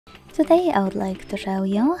Today I would like to show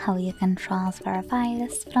you how you can transfer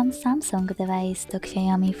files from Samsung device to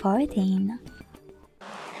Xiaomi 14.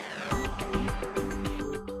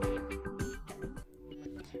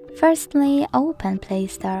 Firstly, open Play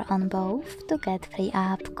Store on both to get free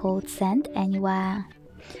app called Send Anywhere.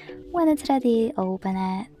 When it's ready, open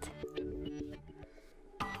it.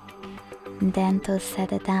 Then to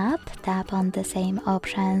set it up, tap on the same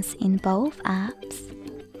options in both apps.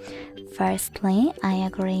 Firstly, I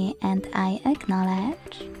agree and I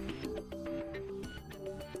acknowledge.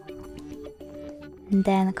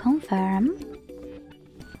 Then confirm,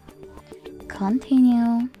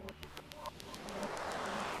 continue,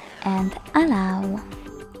 and allow.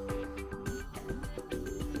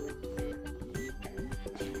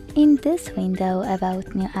 In this window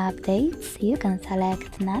about new updates, you can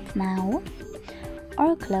select Not Now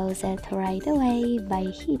or close it right away by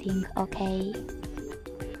hitting OK.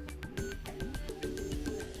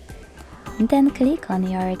 Then click on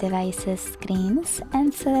your device's screens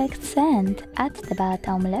and select Send at the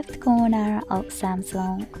bottom left corner of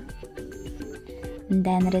Samsung.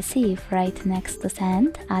 Then Receive right next to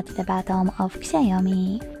Send at the bottom of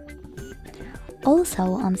Xiaomi. Also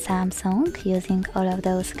on Samsung, using all of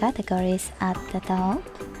those categories at the top,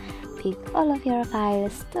 pick all of your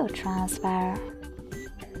files to transfer.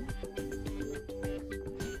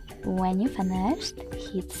 When you finished,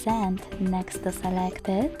 hit Send next to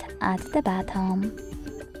Selected at the bottom.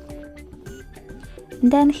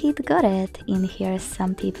 Then hit Got it in Here's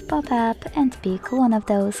Some Tip pop-up and pick one of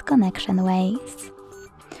those connection ways.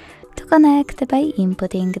 To connect by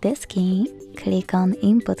inputting this key, click on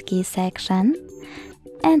Input Key section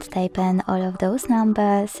and type in all of those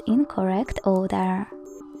numbers in correct order.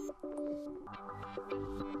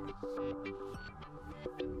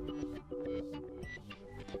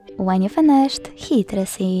 When you finished, hit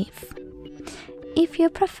Receive. If you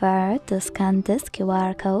prefer to scan this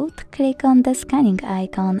QR code, click on the scanning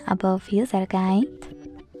icon above User Guide.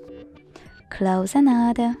 Close a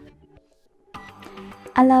node.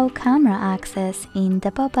 Allow camera access in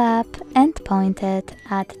the pop-up and point it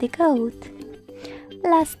at the code.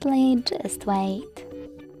 Lastly, just wait.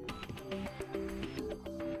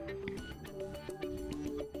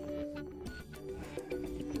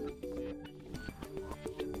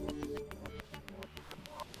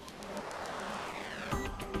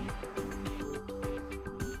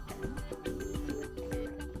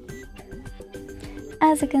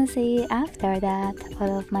 As you can see, after that,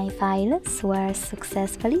 all of my files were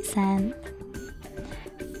successfully sent.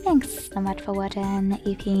 Thanks so much for watching.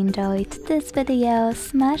 If you enjoyed this video,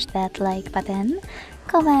 smash that like button,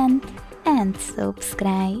 comment and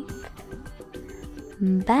subscribe.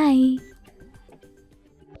 Bye!